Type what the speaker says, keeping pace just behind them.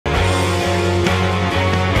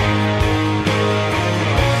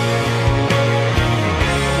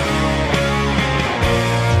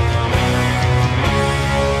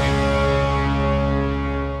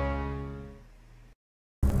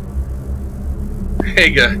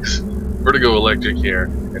Hey guys, Vertigo Electric here,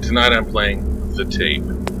 and tonight I'm playing The Tape.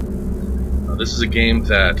 This is a game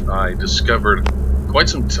that I discovered quite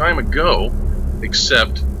some time ago,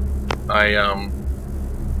 except I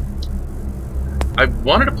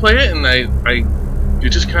wanted to play it and I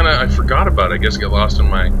forgot about it. I guess it got lost in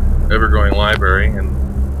my ever-growing library,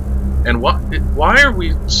 and why are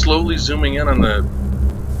we slowly zooming in on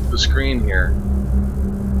the screen here?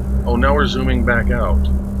 Oh, now we're zooming back out.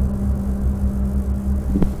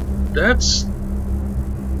 Yeah,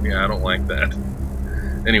 I don't like that.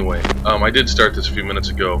 Anyway, I did start this a few minutes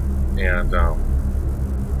ago, and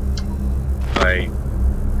I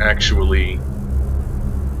actually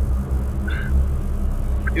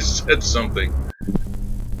said something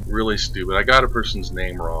really stupid. I got a person's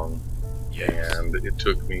name wrong, and it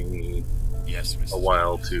took me a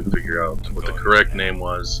while to figure out what the correct name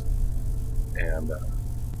was. And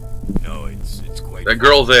no, it's quite that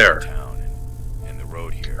girl there.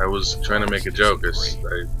 Road here. I was trying to make a joke. I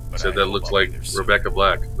said that looks like Rebecca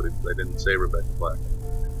Black, but I didn't say Rebecca Black.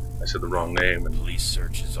 I said the wrong name. And police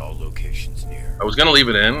searches all locations near. I was gonna leave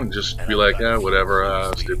it in and just be like, yeah, whatever,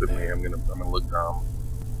 stupid me. I'm gonna look dumb,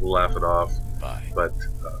 laugh it off. But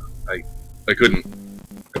I couldn't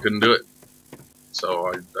do it. So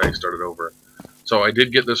I started over. So I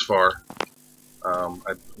did get this far. I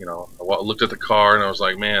looked at the car and I was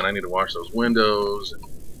like, man, I need to wash those windows. And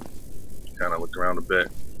kind of looked around a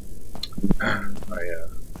bit.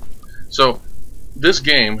 So this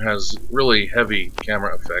game has really heavy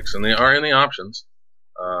camera effects, and they are in the options.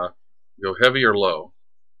 Go heavy or low,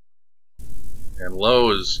 and low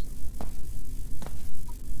is,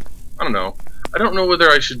 I don't know. I don't know whether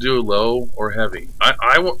I should do low or heavy.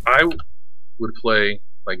 I would play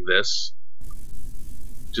like this,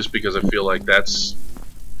 just because I feel like this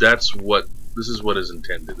is what is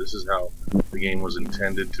intended. This is how the game was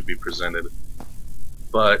intended to be presented.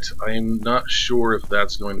 But I'm not sure if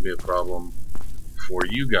that's going to be a problem for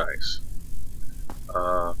you guys.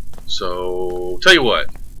 So, tell you what,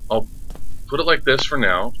 I'll put it like this for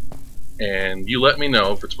now, and you let me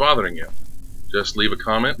know if it's bothering you. Just leave a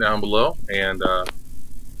comment down below, and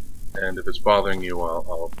if it's bothering you,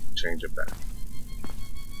 I'll change it back.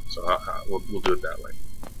 So we'll do it that way.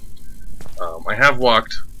 I have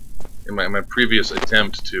walked. In my previous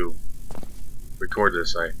attempt to record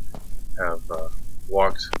this, I have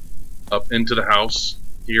walked up into the house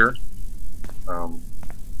here, and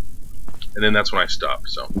then that's when I stopped.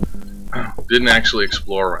 So didn't actually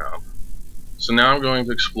explore around. So now I'm going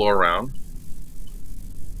to explore around,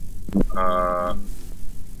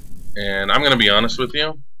 and I'm going to be honest with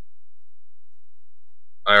you.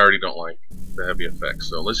 I already don't like the heavy effects,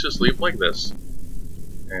 so let's just leave it like this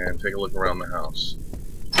and take a look around the house.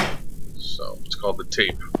 So it's called The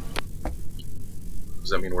Tape. Does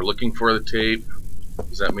that mean we're looking for the tape?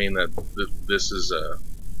 Does that mean that this is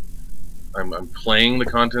I'm playing the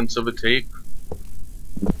contents of a tape?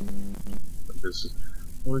 This is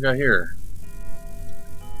what we got here.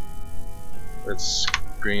 Let's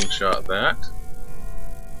screenshot that.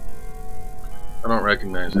 I don't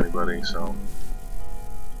recognize anybody, so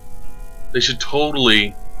they should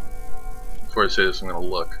totally. Before I say this, I'm gonna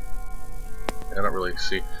look. I don't really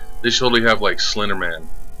see. They should totally have like Slender Man,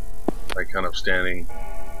 like kind of standing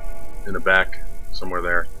in the back somewhere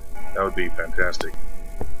there. That would be fantastic.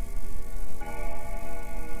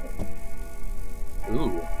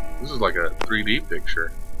 Ooh, this is like a 3D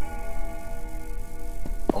picture.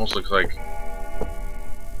 Almost looks like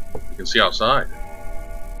you can see outside.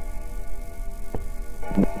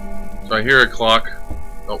 So I hear a clock.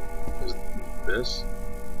 Oh, is it this?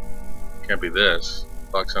 Can't be this.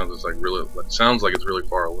 Clock sounds like it's really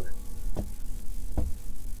far away.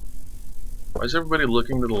 Why is everybody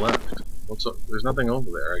looking to the left? What's up? There's nothing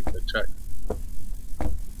over there. I checked.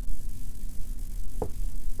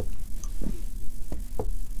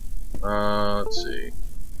 Let's see.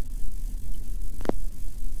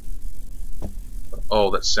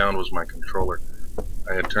 Oh, that sound was my controller.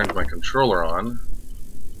 I had turned my controller on,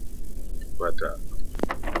 but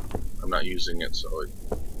I'm not using it, so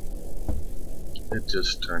it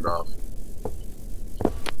just turned off.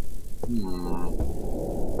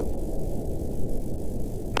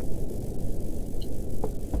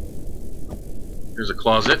 Here's a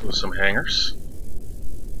closet with some hangers.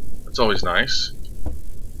 That's always nice.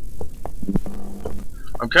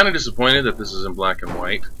 I'm kind of disappointed that this is in black and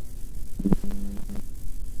white.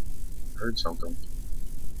 Heard something.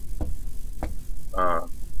 I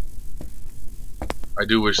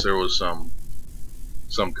do wish there was some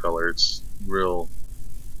color. It's real.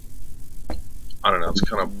 I don't know. It's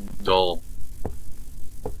kind of dull.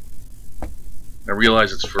 I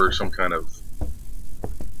realize it's for some kind of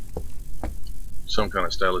some kind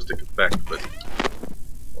of stylistic effect, but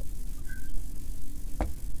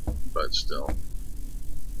still.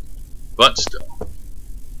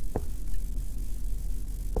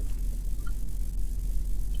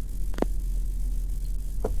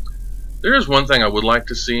 There is one thing I would like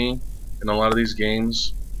to see in a lot of these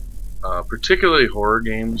games, particularly horror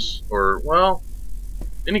games, or, well,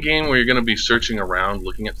 any game where you're going to be searching around,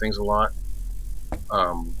 looking at things a lot.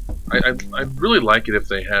 I'd really like it if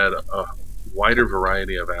they had a wider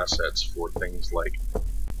variety of assets for things like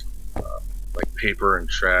paper and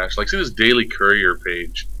trash. Like, see this Daily Courier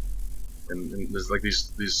page, and there's like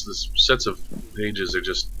these sets of pages are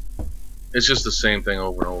just, it's just the same thing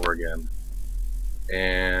over and over again,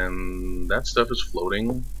 and that stuff is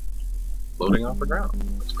floating off the ground.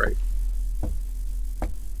 That's great.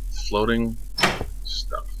 Floating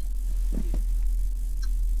stuff.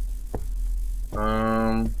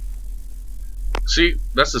 See,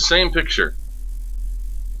 that's the same picture.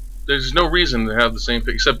 There's no reason to have the same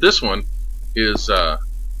picture, except this one is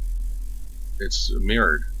it's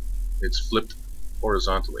mirrored. It's flipped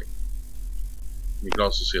horizontally. You can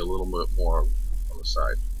also see a little bit more on the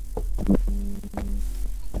side.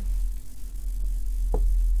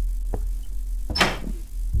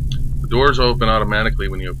 The doors open automatically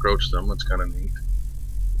when you approach them. That's kind of neat.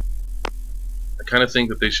 I kind of think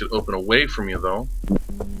that they should open away from you, though.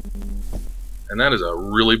 And that is a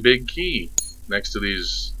really big key next to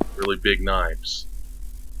these really big knives.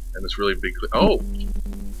 And this really big... Oh!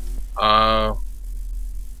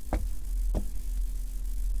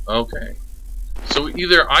 Okay. So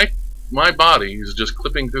either my body is just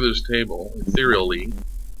clipping through this table, ethereally,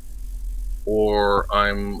 or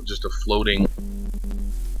I'm just a floating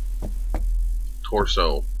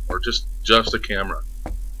torso, or just a camera.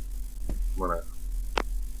 I'm gonna...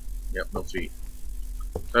 Yep, no feet.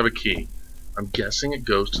 I have a key. I'm guessing it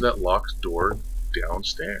goes to that locked door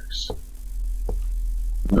downstairs.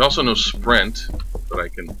 There's also no sprint that I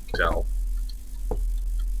can tell.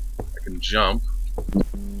 I can jump.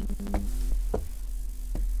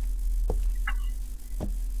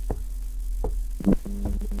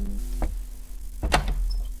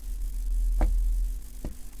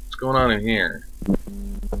 What's going on in here?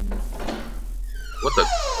 What the?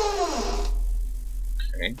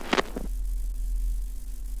 Okay.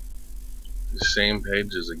 The same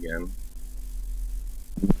pages again.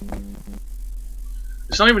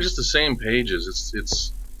 It's not even just the same pages.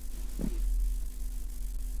 It's.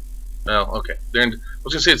 Well, okay. I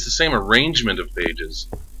was gonna say it's the same arrangement of pages.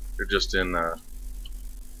 They're just in.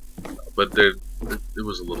 But it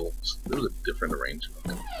was a different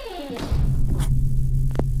arrangement.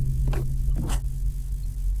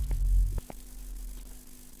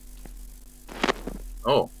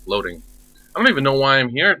 Oh, loading. I don't even know why I'm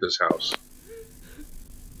here at this house.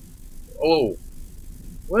 Oh,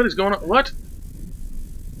 what is going on? What?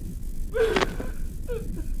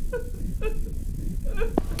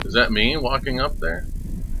 Is that me walking up there?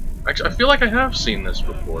 Actually, I feel like I have seen this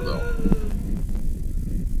before, though.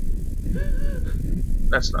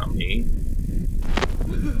 That's not me.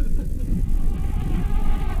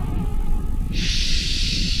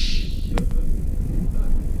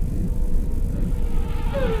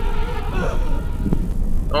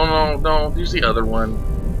 Oh, no, use the other one.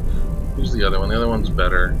 Use the other one. The other one's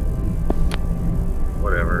better.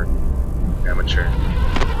 Whatever. Amateur.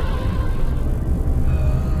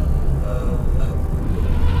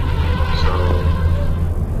 So,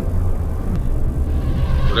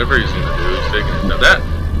 whatever he's gonna do, he's taking it. Now that,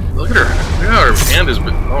 look at her. Look how her hand has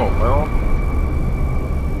been. Oh, well.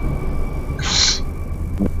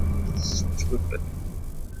 Stupid.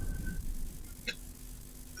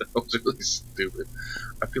 That was really stupid.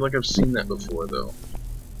 I feel like I've seen that before, though.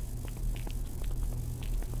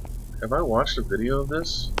 Have I watched a video of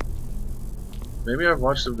this? Maybe I've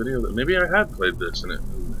watched a video that maybe I had played this and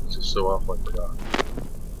it's just so awful I forgot.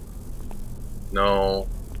 No.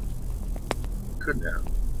 Couldn't have.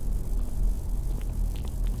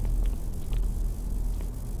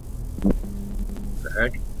 The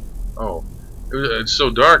heck? Oh. It's so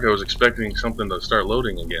dark I was expecting something to start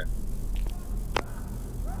loading again.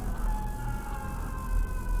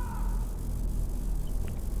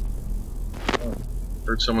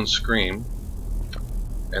 Heard someone scream,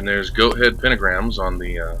 and there's goat head pentagrams on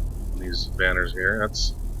the these banners here.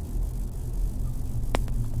 That's,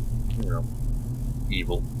 you know,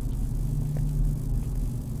 evil.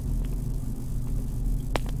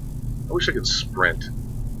 I wish I could sprint.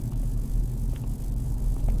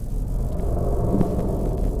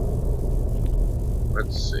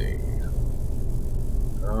 Let's see.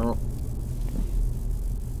 Oh,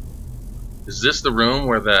 is this the room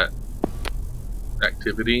where that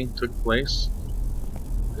activity took place.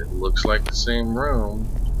 It looks like the same room.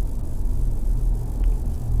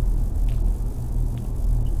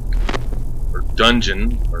 Or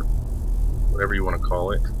dungeon, or whatever you want to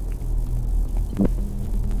call it.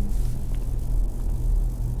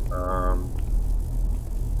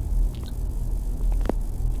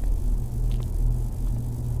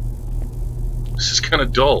 This is kind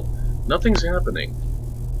of dull. Nothing's happening.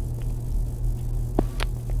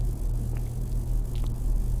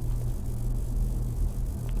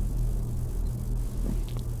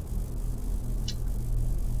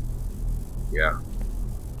 Yeah.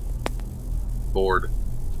 Bored.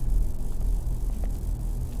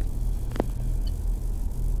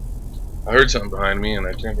 I heard something behind me and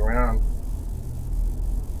I turned around.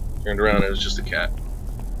 Turned around and it was just a cat.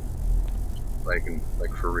 Like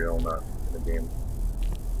for real, not in the game.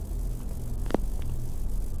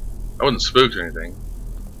 I wasn't spooked or anything.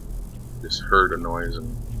 Just heard a noise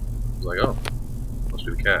and was like, oh, must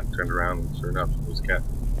be the cat. Turned around and sure enough, it was a cat.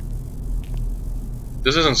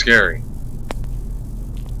 This isn't scary.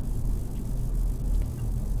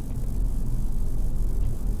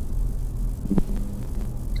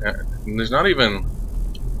 And there's not even...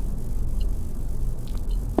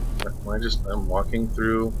 I'm walking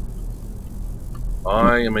through...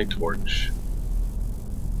 I am a torch.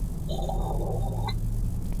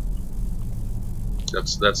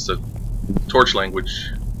 That's the torch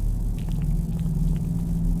language.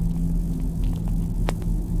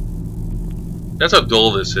 That's how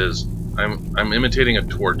dull this is. I'm imitating a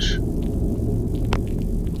torch.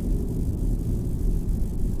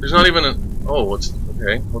 There's not even a... Oh, what's...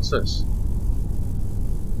 Okay, what's this?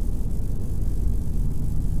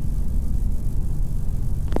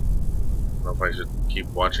 I don't know if I should keep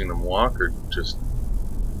watching them walk or just...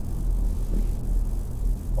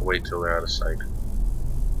 I'll wait till they're out of sight.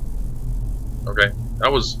 Okay,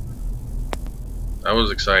 that was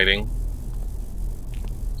exciting.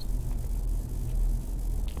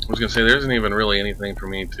 I was gonna say there isn't even really anything for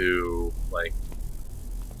me to like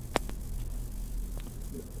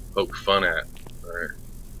poke fun at.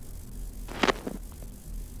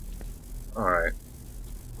 Alright.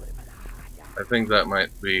 I think that might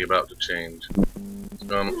be about to change. What's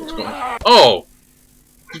going on? Oh!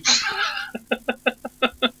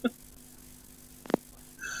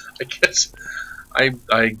 I guess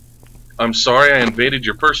I'm sorry I invaded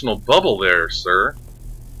your personal bubble there, sir.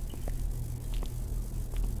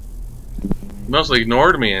 You mostly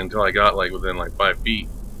ignored me until I got like within like 5 feet.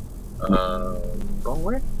 Wrong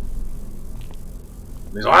way?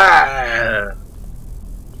 He's ah!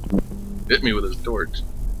 Hit me with his torch.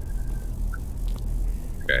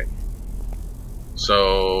 Okay.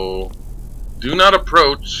 So do not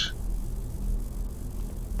approach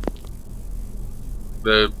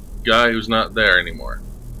the guy who's not there anymore.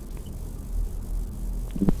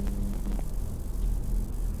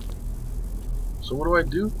 So what do I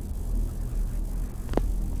do?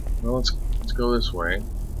 Well, let's go this way.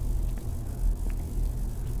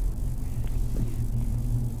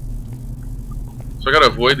 So I gotta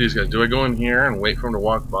avoid these guys. Do I go in here and wait for him to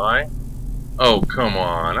walk by? Oh, come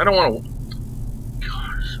on. I don't want to...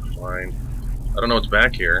 Gosh, fine. I don't know what's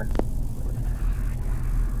back here.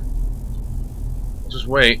 I'll just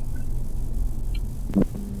wait.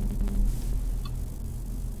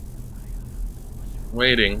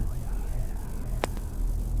 Waiting.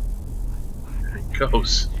 There he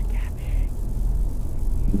goes.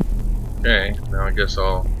 Okay, now I guess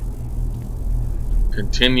I'll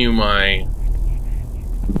continue my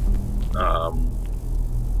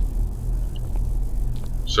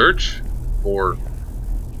search for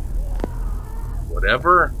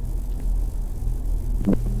whatever.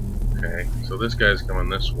 Okay, so this guy's coming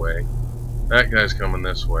this way. That guy's coming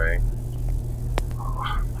this way.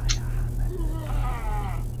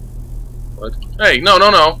 What? Hey, no, no,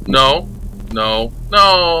 no, no, no,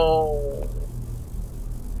 no!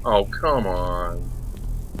 Oh, come on.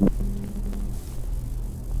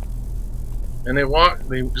 And they walk,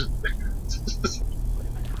 they just...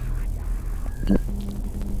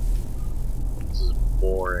 This is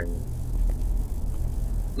boring.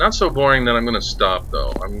 Not so boring that I'm gonna stop,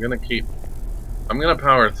 though. I'm gonna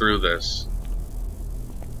power through this.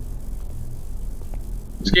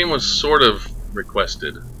 This game was sort of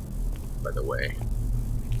requested, by the way.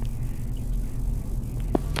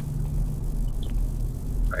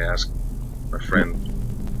 I asked my friend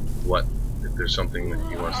what if there's something that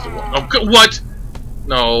he wants to watch. Oh, what?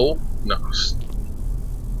 No, no.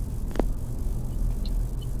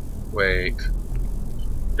 Wait.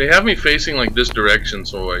 They have me facing like this direction,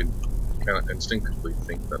 so I kind of instinctively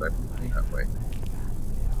think that I'm going that way.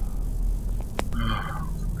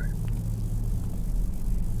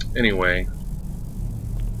 Anyway,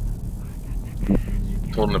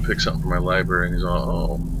 told him to pick something from my library, and he's all,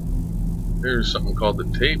 oh, here's something called the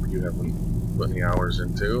tape you haven't put any hours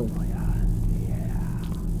into.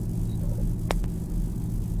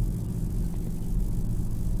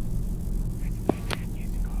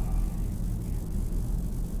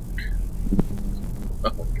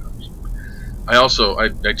 Oh gosh. I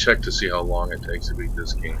checked to see how long it takes to beat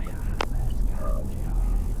this game.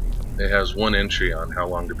 It has one entry on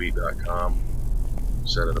howlongtobeat.com,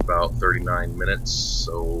 set at about 39 minutes,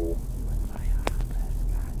 so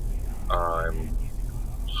I'm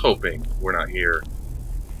hoping we're not here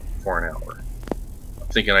for an hour. I'm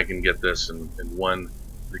thinking I can get this in one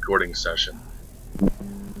recording session.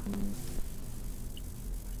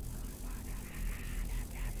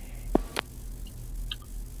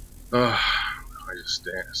 I just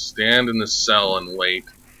stand in the cell and wait.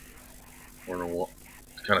 We're gonna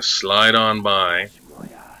kind of slide on by.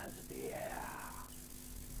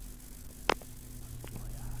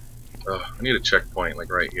 I need a checkpoint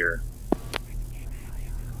like right here.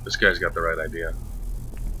 This guy's got the right idea.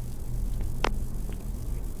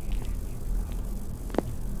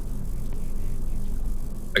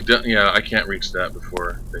 Yeah, I can't reach that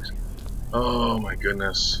before. Oh my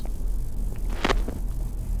goodness.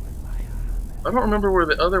 I don't remember where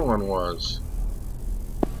the other one was.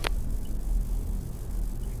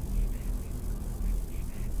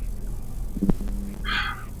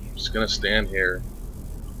 I'm just gonna stand here.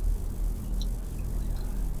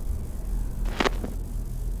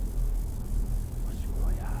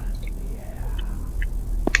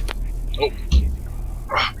 Oh.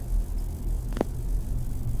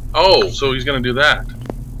 Oh, so he's gonna do that.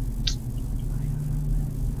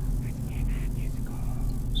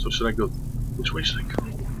 So should I go? Which way should I go?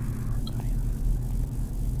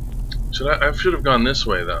 I should have gone this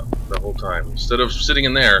way the whole time. Instead of sitting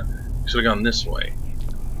in there, I should have gone this way.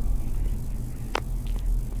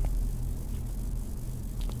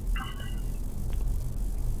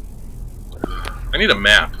 I need a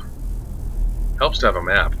map. Helps to have a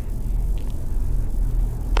map.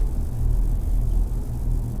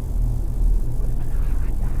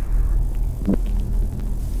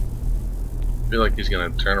 I feel like he's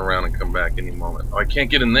gonna turn around and come back any moment. Oh, I can't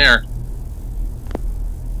get in there.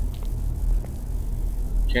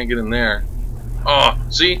 Can't get in there. Oh,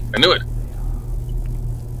 see? I knew it.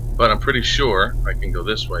 But I'm pretty sure I can go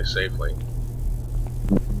this way safely.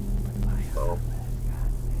 Oh.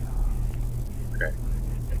 Okay.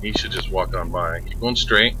 And he should just walk on by. Keep going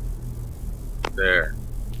straight. There.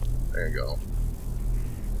 There you go.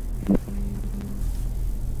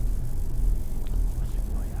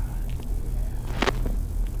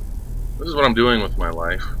 This is what I'm doing with my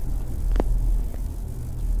life.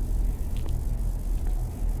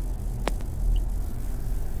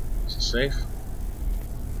 Is it safe?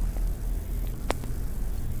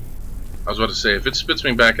 I was about to say, if it spits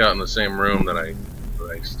me back out in the same room that I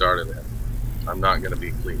started in, I'm not going to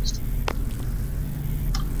be pleased.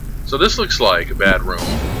 So this looks like a bad room.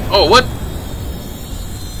 Oh, what?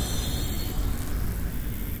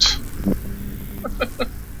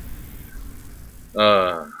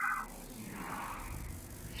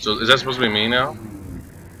 So is that supposed to be me now?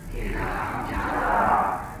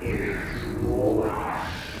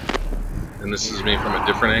 And this is me from a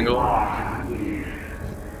different angle?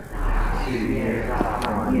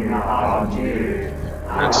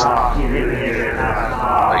 It's like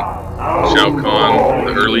Shao Kahn,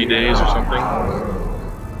 the early days or something?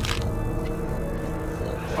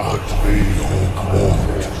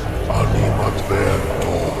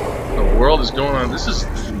 The world is going on. This is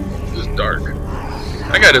dark.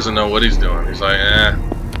 That guy doesn't know what he's doing. He's like, eh.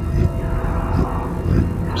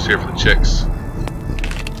 I'm just here for the chicks.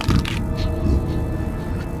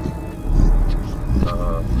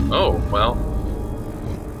 Oh, well.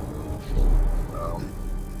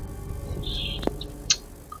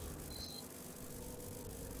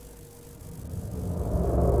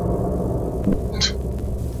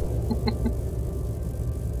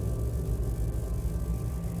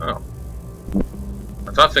 Oh.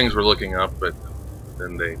 I thought things were looking up, but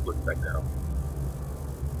then they looked back down.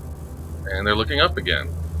 And they're looking up again.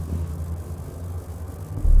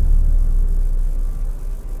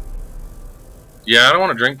 Yeah, I don't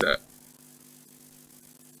want to drink that.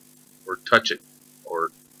 Or touch it. Or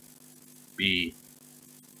be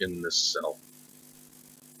in this cell.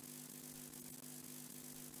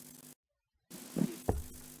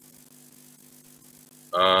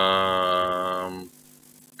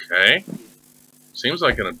 Okay. Seems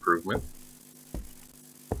like an improvement.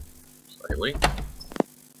 Slightly.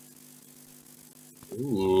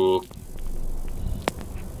 Ooh.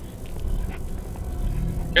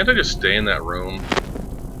 Can't I just stay in that room?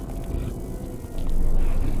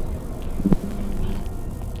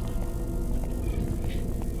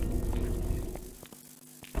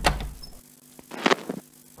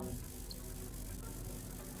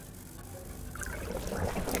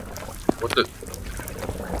 What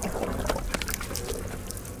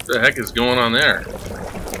the heck is going on there?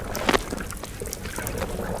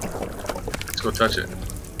 Let's go touch it.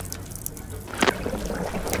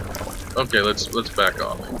 Okay, let's back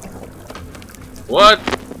off. What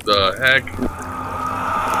the heck?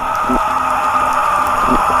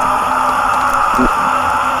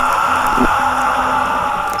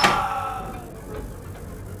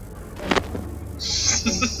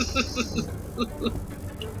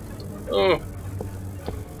 Oh.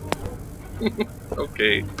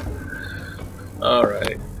 Okay. All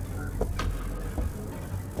right.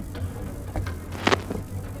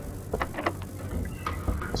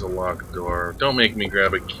 There's a locked door. Don't make me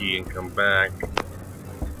grab a key and come back.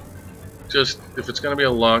 Just, if it's gonna be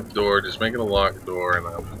a locked door, just make it a locked door and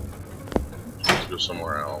I'll just go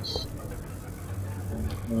somewhere else.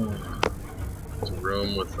 It's a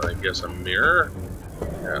room with, I guess, a mirror?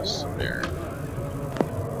 Yes, a mirror.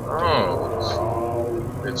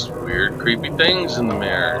 Oh, it's weird, creepy things in the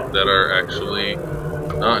mirror that are actually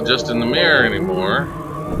not just in the mirror anymore.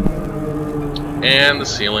 And the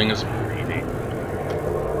ceiling is bleeding.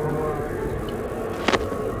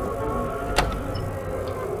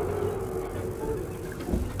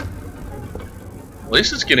 At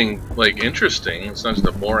least it's getting, like, interesting. It's not just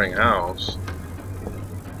a boring house.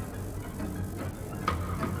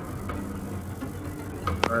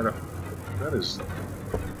 That is...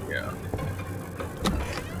 yeah.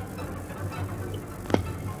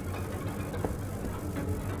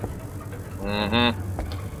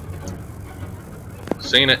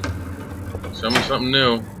 Seen it. Show me something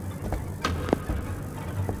new.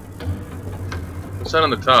 What's that on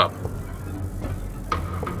the top?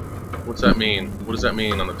 What's that mean? What does that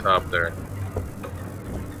mean on the top there?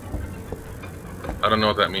 I don't know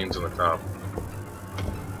what that means on the top.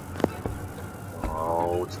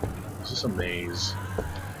 Oh, it's just a maze.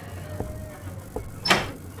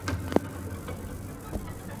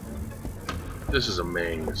 This is a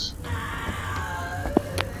maze.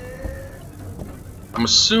 I'm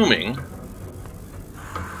assuming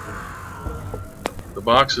the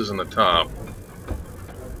boxes on the top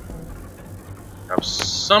have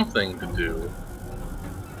something to do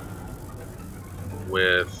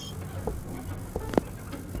with...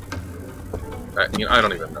 you know, I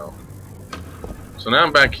don't even know. So now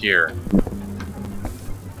I'm back here.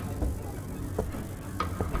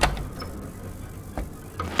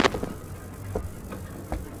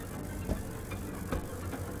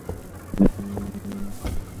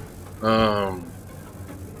 Yeah.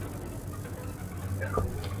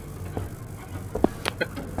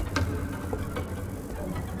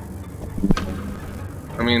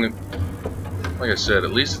 I mean, like I said,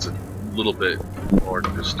 at least it's a little bit more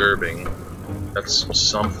disturbing. That's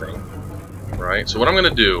something, right? So what I'm gonna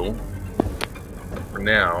do for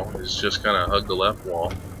now is just kind of hug the left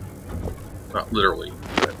wall. Not literally.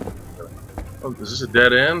 But, oh, is this a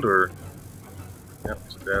dead end or? Yep,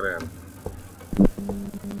 it's a dead end.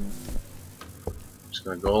 Just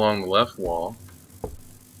gonna go along the left wall.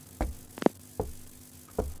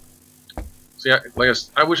 See, I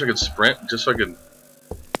wish I could sprint just so I could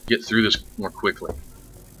get through this more quickly.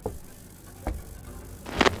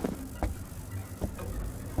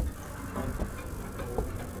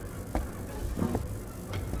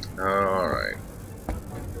 Alright.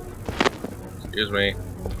 Excuse me.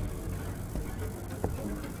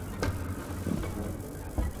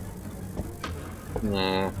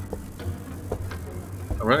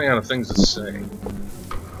 I'm running out of things to say.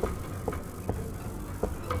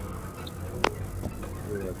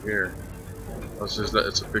 Way up here. Oh,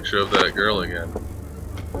 it's a picture of that girl again.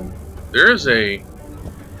 There is a...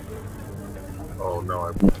 oh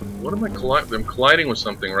no, what am I colliding? I'm colliding with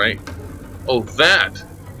something, right? Oh, that!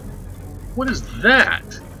 What is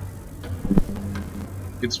that?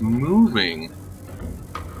 It's moving.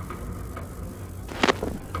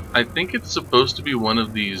 I think it's supposed to be one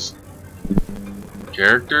of these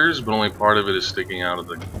characters, but only part of it is sticking out of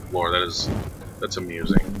the floor. That's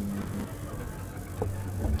amusing.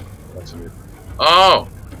 That's amusing. Oh!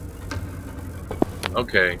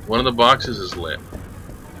 Okay, one of the boxes is lit.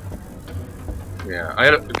 Yeah,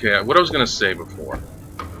 okay, what I was gonna say before,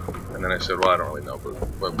 and then I said, well, I don't really know,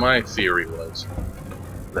 but my theory was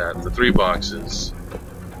that the 3 boxes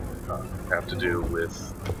have to do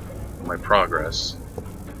with my progress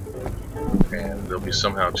and they'll be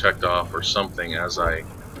somehow checked off or something as I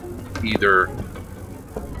either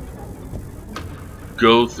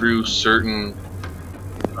go through certain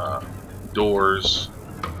doors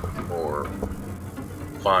or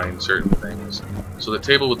find certain things. So the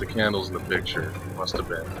table with the candles in the picture must have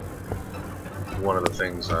been one of the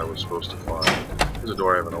things I was supposed to find. There's a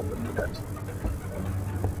door I haven't opened yet.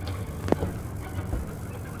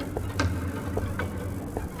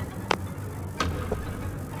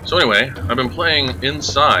 So anyway, I've been playing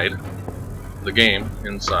inside the game,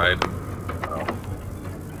 inside,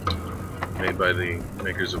 made by the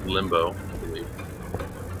makers of Limbo, I believe.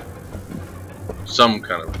 Some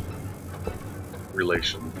kind of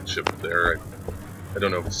relationship there. I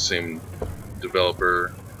don't know if it's the same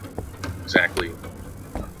developer exactly,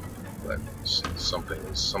 but something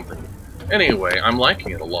is something. Anyway, I'm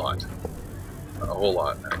liking it a lot. A whole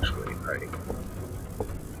lot, actually.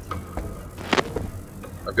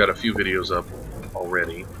 I've got a few videos up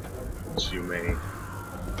already, which you may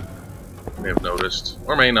have noticed,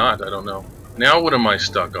 or may not, I don't know. Now what am I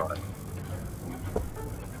stuck on?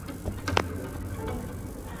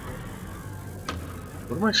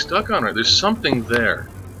 What am I stuck on? There's something there.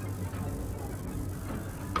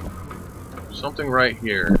 Something right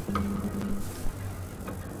here.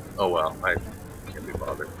 Oh well, I can't be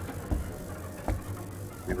bothered.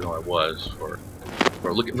 Even though I was for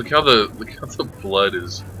look how the blood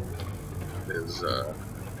is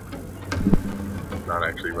not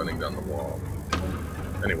actually running down the wall.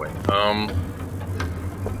 Anyway,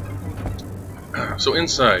 so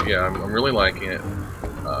inside, yeah, I'm really liking it.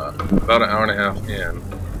 About an hour and a half in,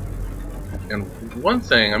 and one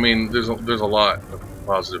thing, I mean, there's a lot of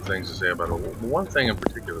positive things to say about it. One thing in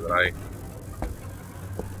particular that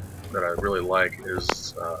I really like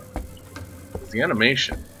is the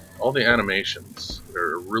animation. All the animations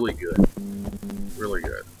are really good, really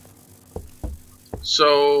good.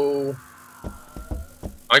 So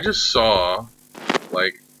I just saw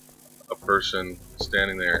like a person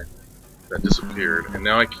standing there that disappeared, and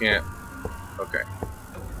now I can't. Okay.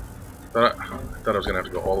 I thought I was gonna have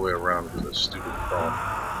to go all the way around because of this stupid phone.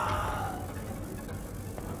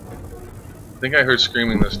 I think I heard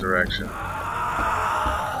screaming this direction.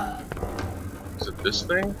 Is it this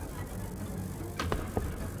thing?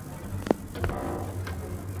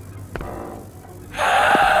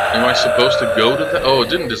 Am I supposed to go to the? Oh, it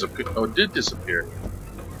didn't disappear. Oh, it did disappear.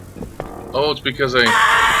 Oh, it's because I.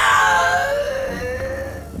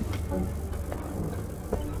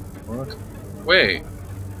 What? Wait.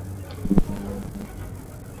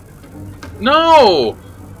 No!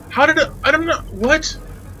 How did it? I don't know. What?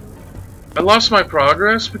 I lost my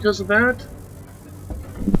progress because of that?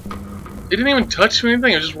 It didn't even touch me or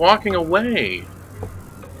anything. I was just walking away.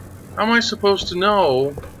 How am I supposed to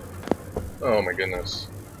know? Oh my goodness.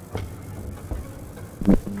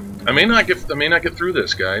 I may not get through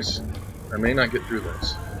this, guys. I may not get through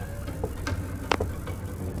this.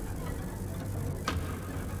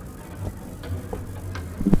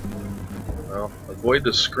 Well, avoid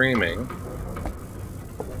the screaming.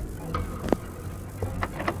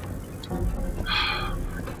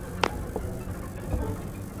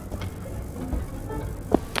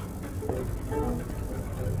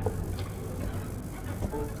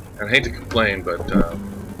 I hate to complain, but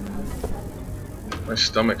my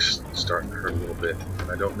stomach's starting to hurt a little bit.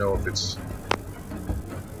 I don't know if it's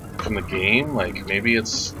from the game, like maybe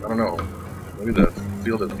it's, I don't know, maybe the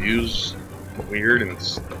field of view's weird and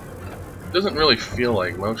it doesn't really feel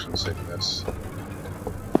like motion sickness.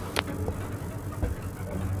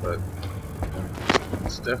 But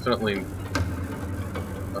it's definitely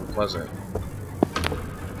unpleasant.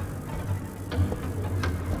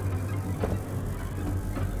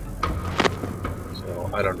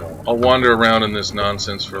 I don't know. I'll wander around in this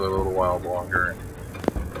nonsense for a little while longer and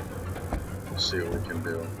we'll see what we can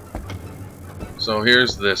do. So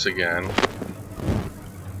here's this again.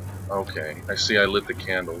 Okay, I see I lit the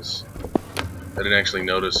candles. I didn't actually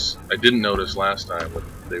notice. I didn't notice last time that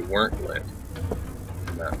they weren't lit.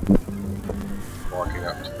 I'm not walking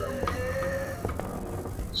up to them.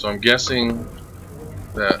 So I'm guessing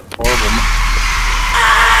that horrible.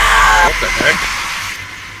 What the heck?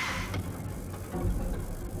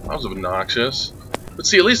 That was obnoxious. But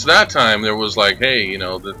see, at least that time there was like, hey, you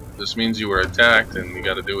know, this means you were attacked and you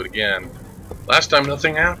got to do it again. Last time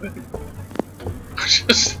nothing happened.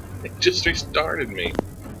 It just restarted me.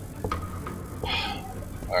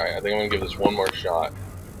 Alright, I think I'm going to give this one more shot.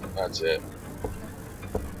 That's it.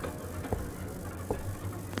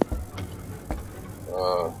 I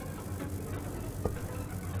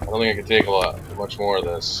don't think I can take much more of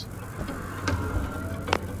this.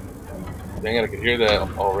 Dang it, I could hear that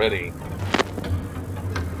already.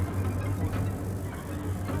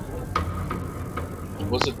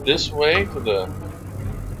 Was it this way to the...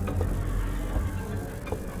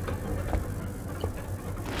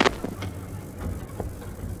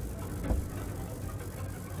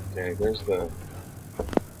 Okay, there's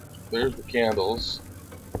the candles.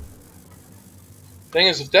 Thing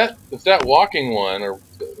is, if that walking one, or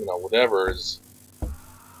you know, whatever, is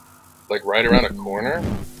like right around a corner,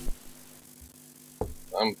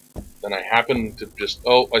 then I happen to just...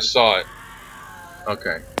 Oh, I saw it.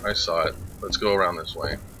 Okay, I saw it. Let's go around this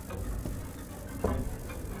way.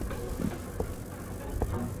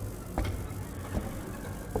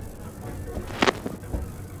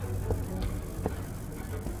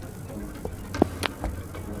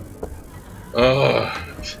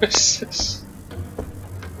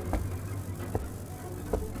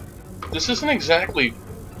 This isn't exactly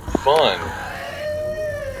fun.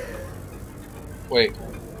 Wait,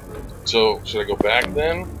 so should I go back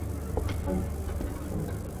then?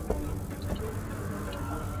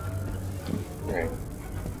 Okay.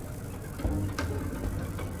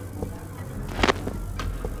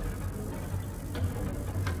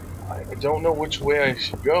 I don't know which way I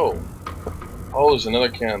should go. Oh, there's another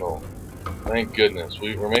candle. Thank goodness.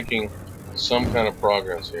 We're making some kind of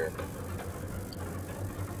progress here.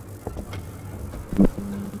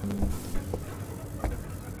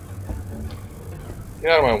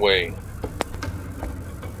 Get out of my way.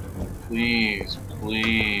 Please,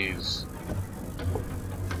 please.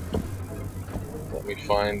 Let me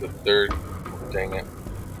find the third. Dang it.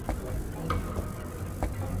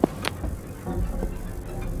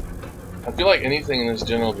 I feel like anything in this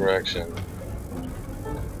general direction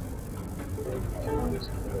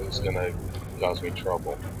is gonna cause me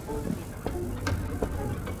trouble.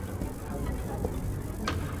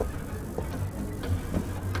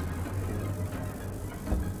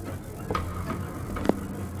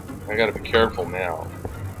 I gotta be careful now.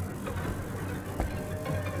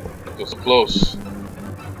 It so close.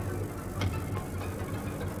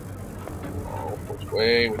 Oh, which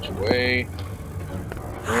way? Which way?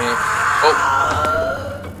 Oh!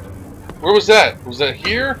 Where was that? Was that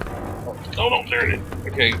here? Oh no, there it is.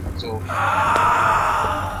 Okay, so...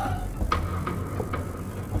 I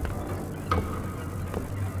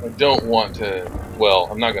don't want to... Well,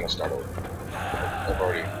 I'm not gonna start over. I've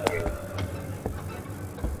already...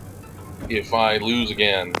 if I lose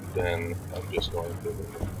again, then I'm just going to...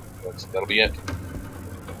 That'll be it.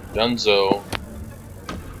 Dunzo.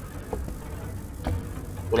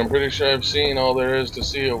 But I'm pretty sure I've seen all there is to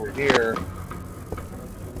see over here.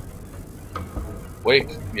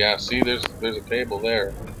 Wait, yeah, see, there's a table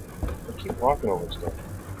there. I keep walking over stuff.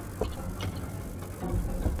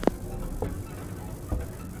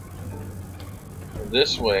 And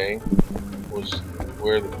this way was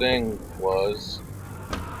where the thing was.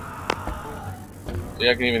 See,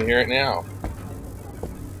 I can even hear it now.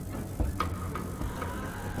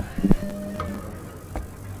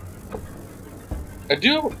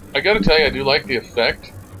 I gotta tell you, I do like the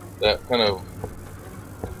effect, that kind of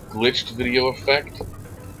glitched video effect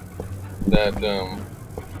that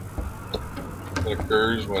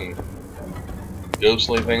occurs when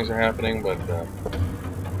ghostly things are happening, but yeah,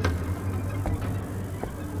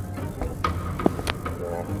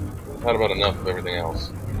 I've had about enough of everything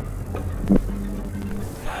else.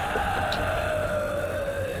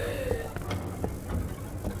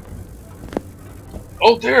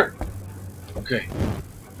 Oh, there! Okay.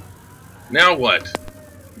 Now what?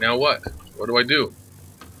 Now what? What do I do?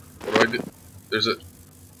 What do I do? There's a...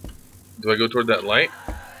 Do I go toward that light?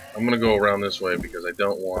 I'm gonna go around this way because I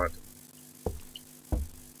don't want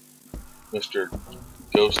Mr.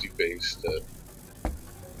 Ghosty Face to...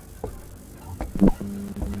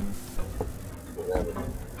 Whatever.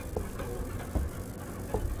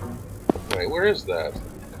 Wait, where is that?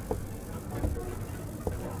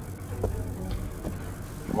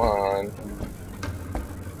 Come on.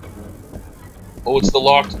 Oh, it's the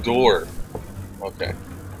locked door. Okay.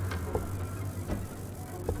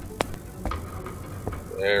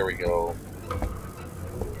 There we go.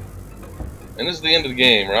 And this is the end of the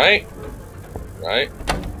game, right? Right?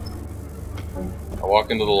 I walk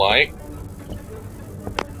into the light.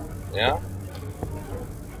 Yeah?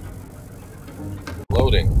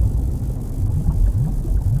 Loading.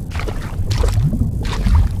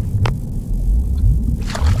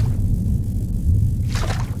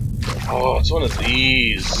 Oh, it's one of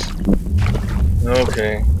these.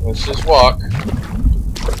 Okay, let's just walk.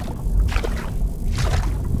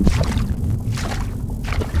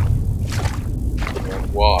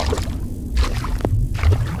 And walk.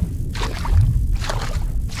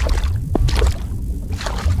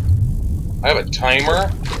 I have a timer.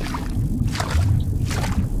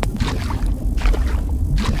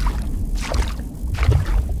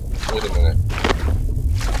 Wait a minute.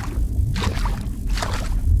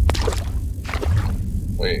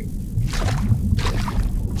 Wait.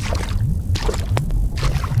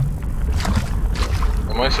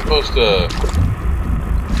 Am I supposed to...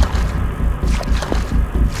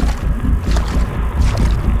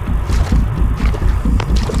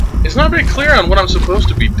 It's not very clear on what I'm supposed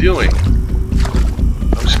to be doing.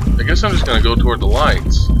 I guess I'm just going to go toward the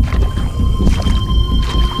lights.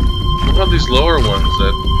 What about these lower ones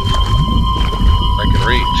that I can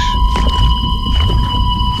reach?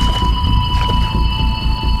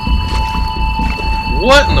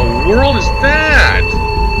 What in the world is that?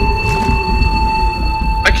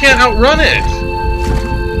 I can't outrun it!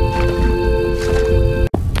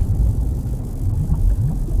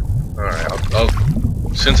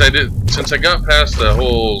 Alright, since I got past the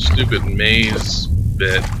whole stupid maze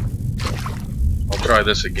bit, I'll try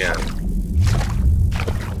this again.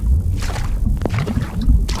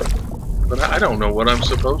 But I don't know what I'm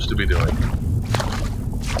supposed to be doing.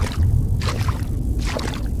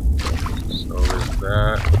 So there's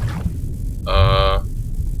that.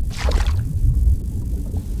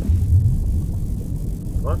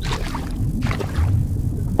 What?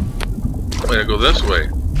 Wait, I go this way.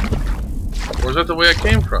 Or is that the way I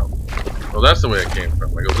came from? Oh, that's the way I came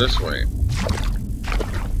from. I go this way.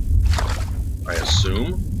 I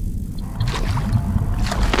assume.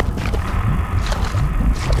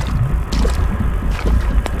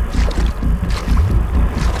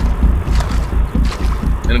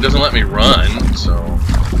 And it doesn't let me run, so...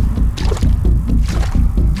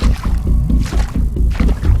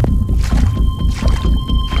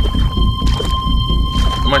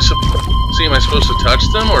 Am I supposed to touch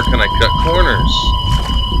them, or can I cut corners?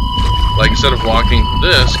 Like, instead of walking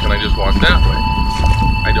this, can I just walk that way?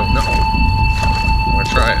 I don't know. I'm gonna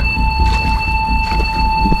try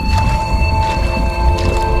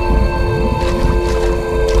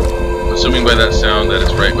it. Assuming by that sound that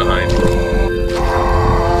it's right behind me.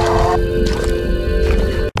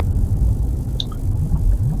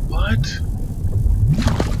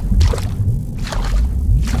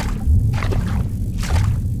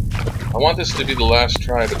 I want this to be the last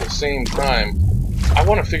try, but at the same time, I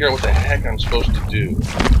want to figure out what the heck I'm supposed to do.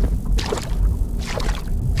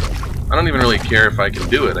 I don't even really care if I can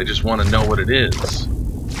do it, I just want to know what it is.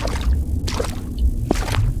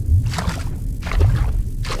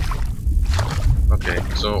 Okay,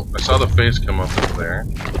 so I saw the face come up over there.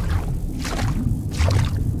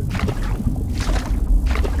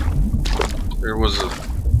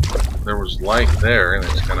 There was light there, and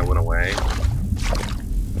it just kind of went away.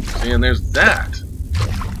 See, and there's that.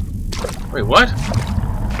 Wait, what?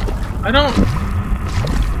 I don't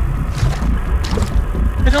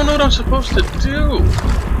know what I'm supposed to do.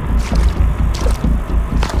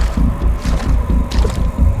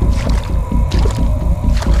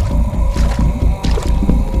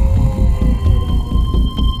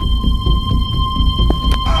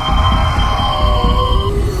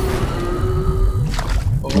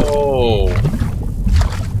 Oh.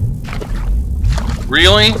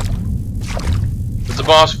 Really? It's a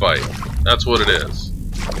boss fight. That's what it is.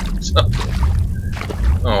 So,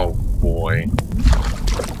 oh boy.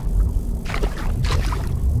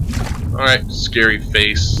 Alright, scary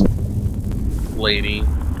face lady.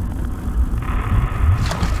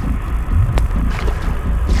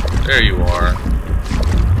 There you are.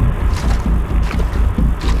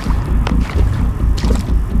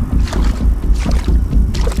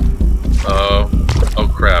 Oh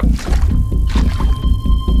crap.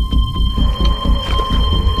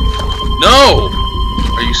 No!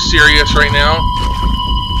 Are you serious right now?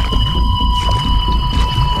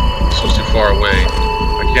 This was too far away.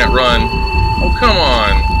 I can't run. Oh, come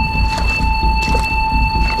on.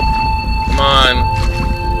 Come on.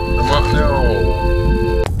 Come on. No.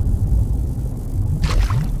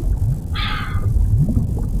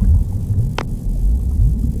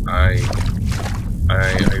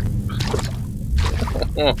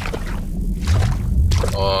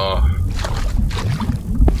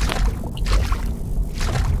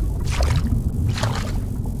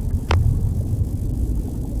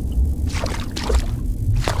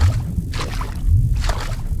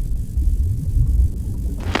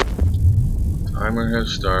 Timer has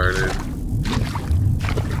started.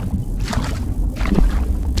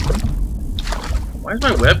 Why is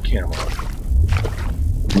my webcam on?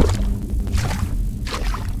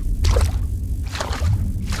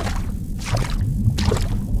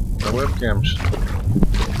 My webcam's...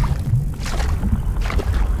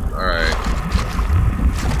 Alright.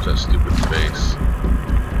 What's that stupid face?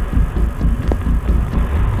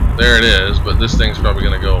 There it is, but this thing's probably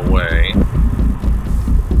going to go away.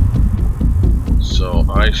 So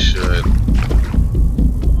I should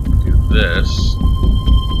do this.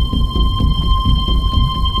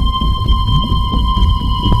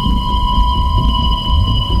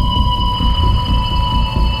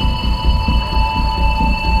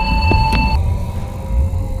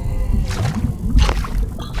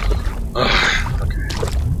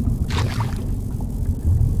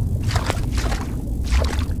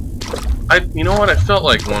 You know what? I felt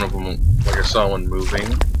like one of them, like I saw one moving.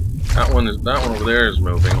 That one over there is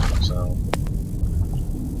moving. So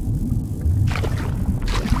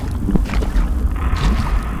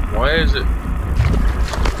why is it?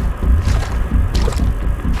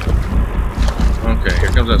 Okay,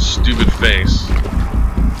 here comes that stupid face.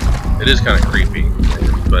 It is kind of creepy,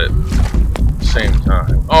 but at the same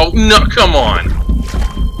time. Oh no! Come on!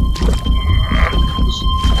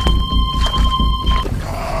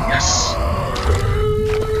 Yes.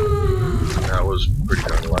 Pretty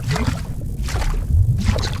darn lucky.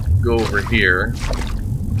 Let's go over here.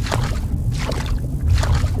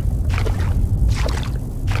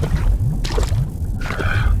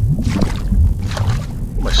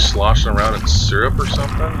 Am I sloshing around in syrup or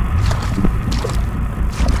something?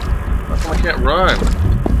 How come I can't run?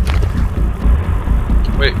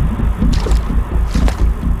 Wait.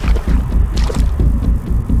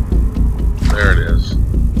 There it is.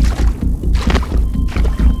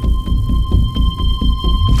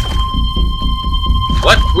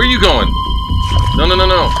 What? Where are you going? No, no, no,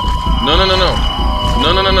 no. No, no, no, no.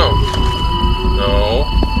 No, no, no, no. No.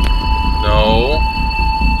 No.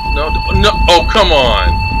 No. No. Oh, come on.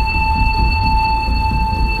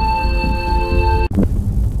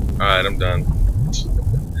 Alright, I'm done.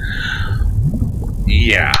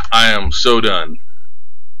 Yeah, I am so done.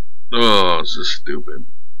 Oh, this is stupid.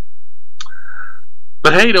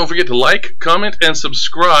 But hey, don't forget to like, comment, and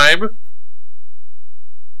subscribe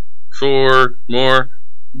for more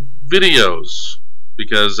videos,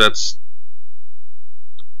 because that's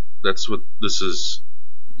what this is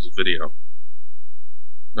a video.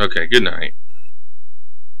 Okay, good night.